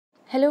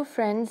Hello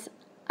friends,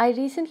 I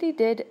recently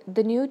did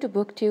the new to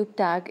booktube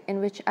tag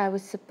in which I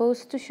was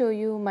supposed to show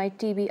you my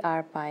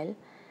TBR pile.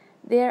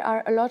 There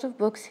are a lot of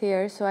books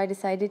here, so I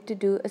decided to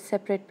do a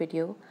separate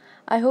video.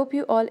 I hope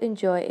you all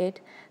enjoy it,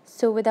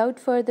 so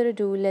without further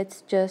ado,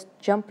 let's just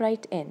jump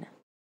right in.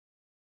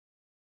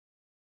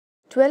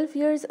 12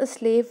 Years a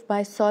Slave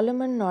by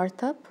Solomon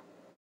Northup,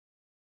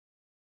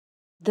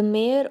 The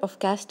Mayor of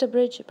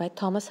Casterbridge by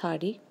Thomas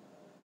Hardy,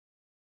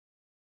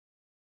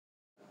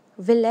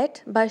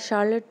 Villette by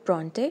Charlotte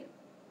Bronte,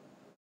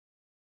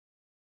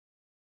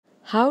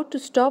 How to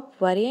Stop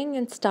Worrying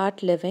and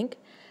Start Living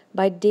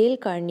by Dale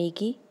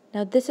Carnegie.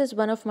 Now, this is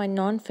one of my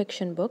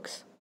non-fiction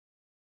books.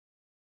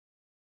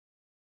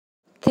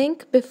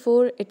 Think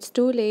Before It's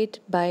Too Late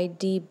by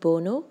D.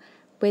 Bono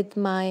with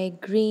my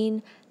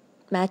green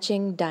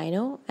matching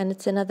dino, and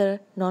it's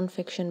another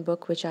non-fiction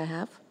book which I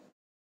have.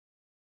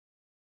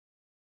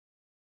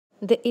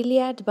 The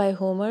Iliad by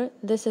Homer.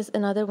 This is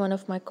another one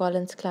of my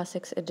Collins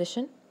Classics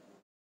edition.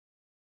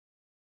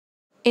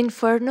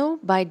 Inferno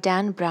by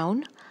Dan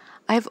Brown.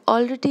 I have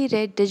already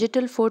read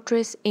Digital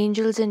Fortress,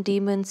 Angels and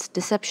Demons,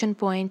 Deception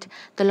Point,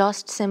 The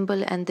Lost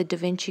Symbol, and The Da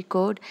Vinci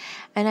Code,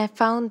 and I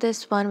found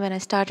this one when I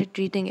started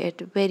reading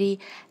it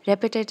very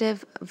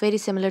repetitive, very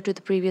similar to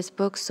the previous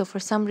books, so for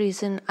some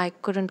reason I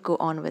couldn't go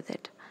on with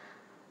it.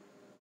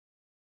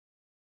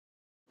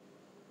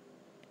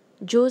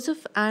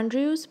 Joseph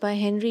Andrews by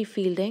Henry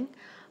Fielding.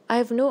 I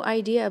have no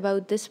idea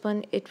about this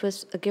one, it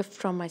was a gift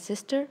from my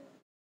sister.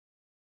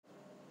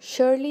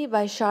 Shirley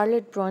by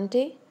Charlotte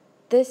Bronte.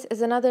 This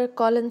is another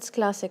Collins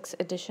Classics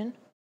edition.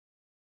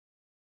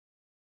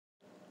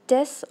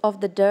 Tess of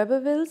the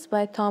D'Urbervilles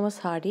by Thomas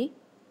Hardy.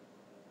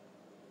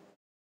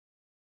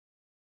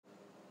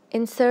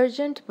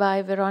 Insurgent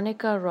by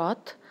Veronica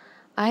Roth.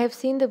 I have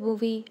seen the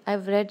movie,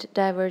 I've read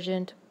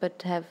Divergent,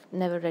 but have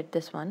never read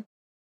this one.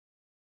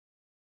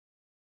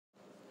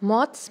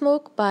 Moth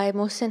Smoke by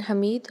Mohsin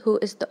Hamid, who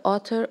is the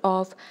author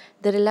of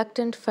The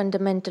Reluctant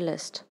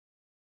Fundamentalist.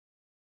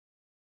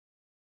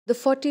 The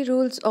 40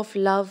 Rules of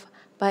Love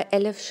by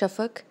Elif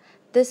Shafak.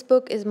 This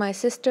book is my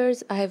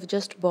sister's, I have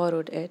just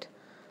borrowed it.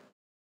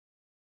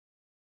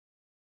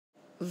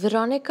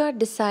 Veronica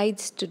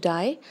Decides to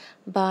Die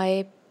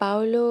by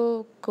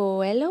Paulo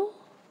Coelho.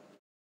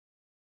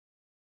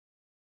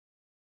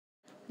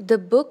 The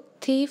Book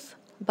Thief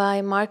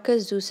by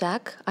Marcus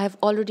Zusak. I have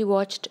already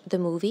watched the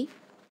movie.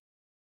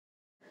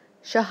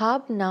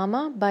 Shahab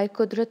Nama by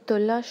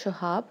Qudratullah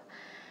Shahab.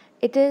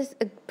 It is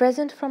a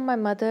present from my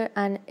mother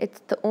and it's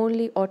the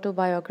only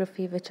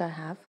autobiography which I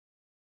have.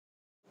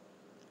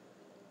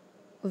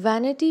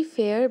 Vanity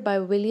Fair by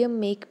William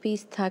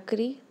Makepeace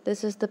Thackeray.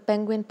 This is the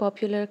Penguin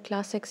Popular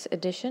Classics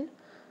edition.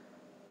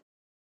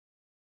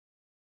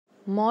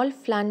 Moll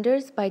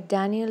Flanders by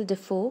Daniel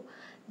Defoe.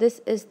 This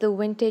is the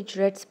vintage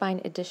Red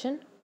Spine edition.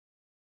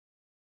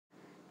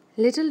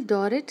 Little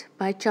Dorrit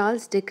by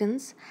Charles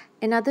Dickens,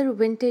 another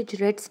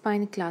vintage Red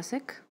Spine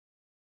classic.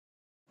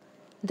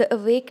 The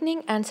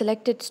Awakening and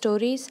Selected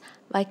Stories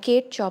by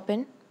Kate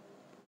Chopin.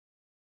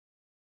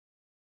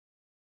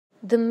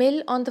 The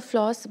Mill on the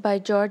Floss by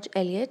George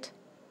Eliot.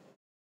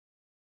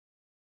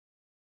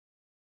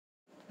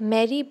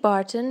 Mary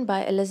Barton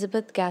by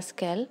Elizabeth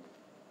Gaskell.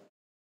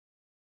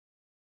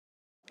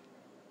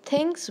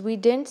 Things We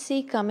Didn't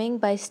See Coming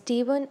by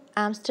Stephen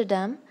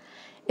Amsterdam.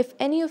 If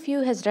any of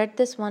you has read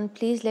this one,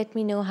 please let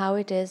me know how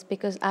it is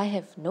because I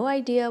have no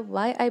idea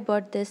why I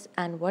bought this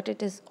and what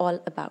it is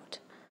all about.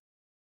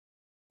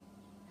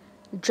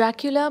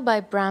 Dracula by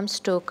Bram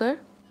Stoker.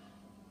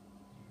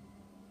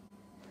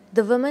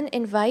 The Woman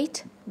in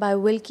White by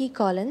Wilkie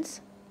Collins.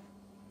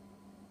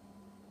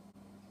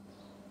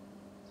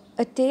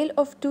 A Tale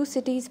of Two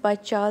Cities by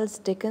Charles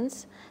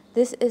Dickens.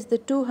 This is the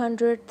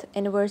 200th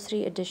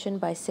anniversary edition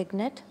by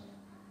Signet.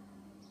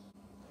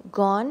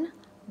 Gone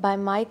by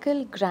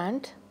Michael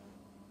Grant.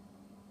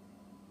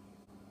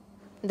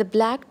 The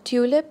Black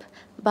Tulip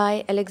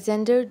by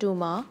Alexander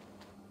Dumas.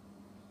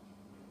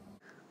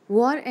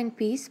 War and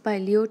Peace by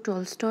Leo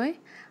Tolstoy.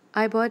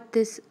 I bought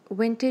this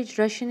vintage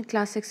Russian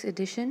classics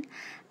edition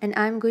and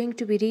I'm going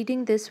to be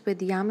reading this with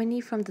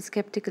Yamini from The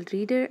Skeptical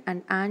Reader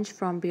and Ange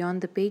from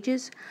Beyond the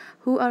Pages,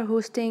 who are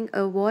hosting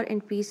a War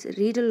and Peace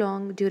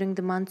read-along during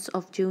the months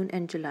of June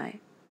and July.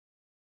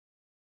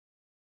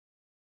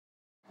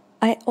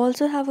 I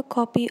also have a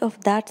copy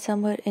of That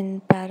Summer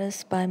in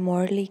Paris by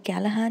Morley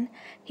Callahan.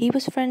 He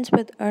was friends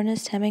with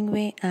Ernest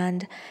Hemingway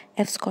and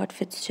F. Scott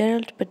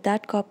Fitzgerald, but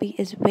that copy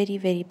is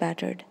very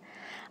battered.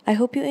 I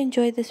hope you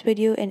enjoyed this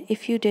video, and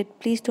if you did,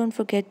 please don't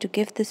forget to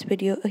give this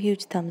video a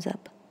huge thumbs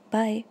up.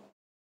 Bye.